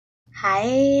Hi,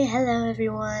 hello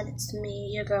everyone, it's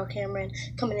me, your girl Cameron,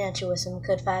 coming at you with some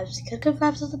good vibes, because good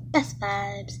vibes are the best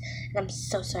vibes, and I'm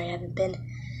so sorry I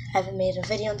haven't made a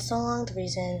video in so long. The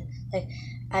reason,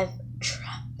 I'm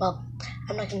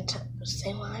not going to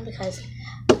say why, because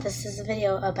this is a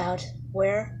video about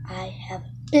where I have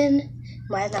been,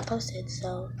 why I've not posted,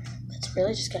 so let's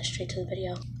really just get straight to the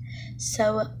video.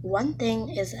 So, one thing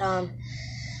is, you're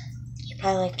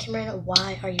probably like, Cameron,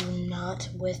 why are you not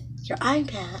with your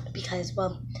iPad? Because,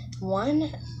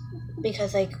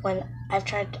 because when I've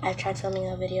tried filming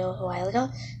a video a while ago,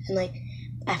 and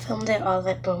I filmed it, all of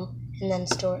it, boom, and then the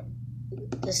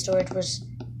storage was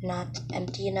not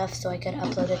empty enough so I could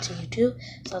upload it to YouTube.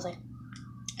 So I was like,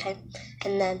 okay.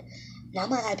 And then now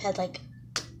my iPad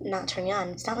not turning on.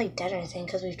 It's not dead or anything,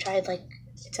 because we've tried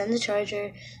it's on the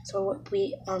charger. So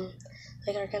we are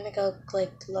gonna go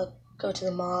to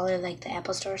the mall or the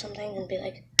Apple store or something and be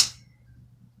like,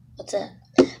 what's it?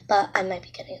 But I might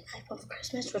be getting an iPhone for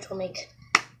Christmas, which will make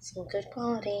some good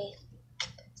quality.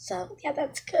 So yeah,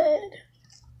 that's good.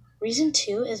 Reason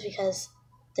 2 is because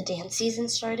the dance season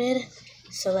started.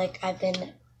 So I've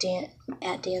been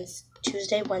at dance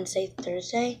Tuesday, Wednesday,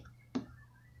 Thursday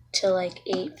till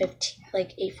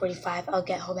 8:45. I'll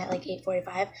get home at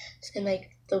 8:45. And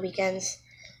the weekends,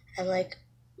 I'm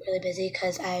really busy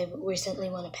because I recently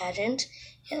won a pageant,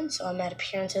 and so I'm at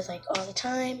appearances all the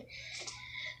time.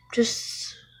 Just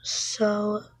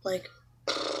so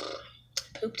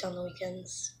pooped on the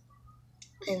weekends.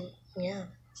 And yeah.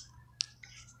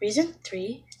 Reason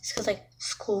 3 is because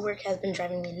schoolwork has been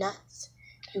driving me nuts.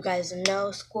 You guys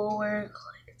know schoolwork,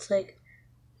 it's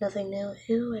nothing new.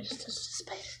 Ew, I just touched a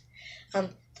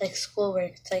spider.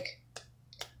 Schoolwork, it's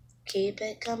keep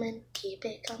it coming, keep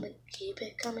it coming, keep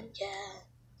it coming, yeah.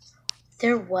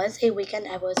 There was a weekend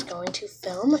I was going to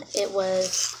film. It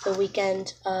was the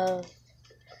weekend of,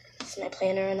 it's my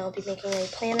planner, and I'll be making a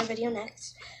planner video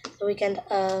next. The weekend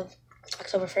of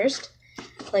October 1st,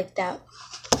 that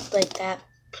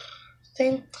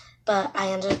thing. But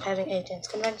I ended up having a dance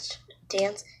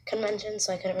convention,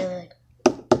 so I couldn't really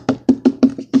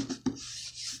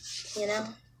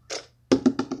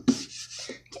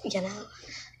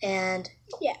and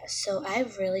yeah. So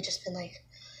I've really just been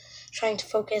trying to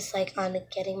focus on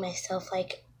getting myself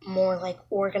more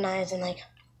organized and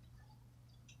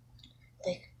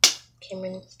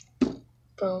Cameron,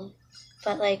 boom.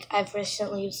 But I've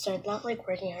recently started not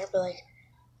working hard, but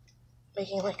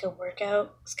making a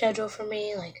workout schedule for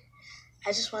me. I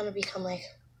just want to become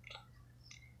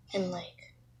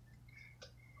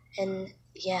and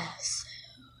yeah. So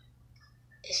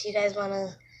if you guys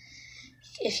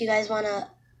wanna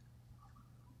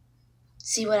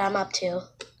see what I'm up to,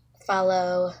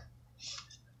 follow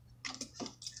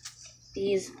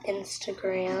these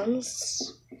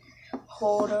Instagrams.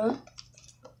 Hold up.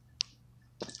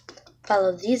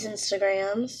 Follow these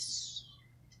Instagrams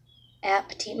at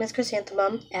Petite Miss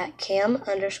Chrysanthemum, at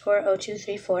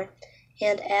Cam_0234,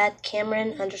 and at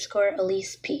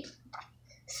Cameron_Elise P.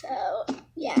 So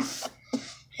yeah.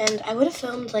 And I would have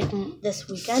filmed this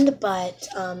weekend, but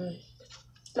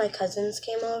my cousins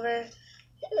came over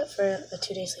for a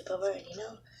 2-day sleepover, and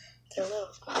they're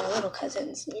little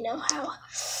cousins. You know how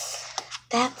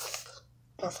that's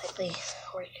most likely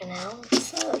working out.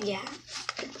 So yeah.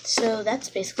 So that's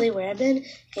basically where I've been,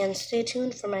 and stay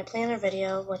tuned for my planner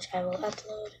video, which I will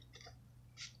upload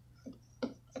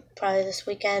probably this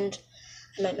weekend.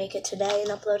 I might make it today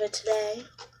and upload it today.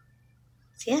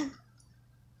 So yeah.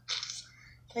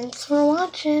 Thanks for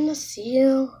watching. See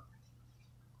you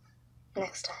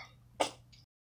next time.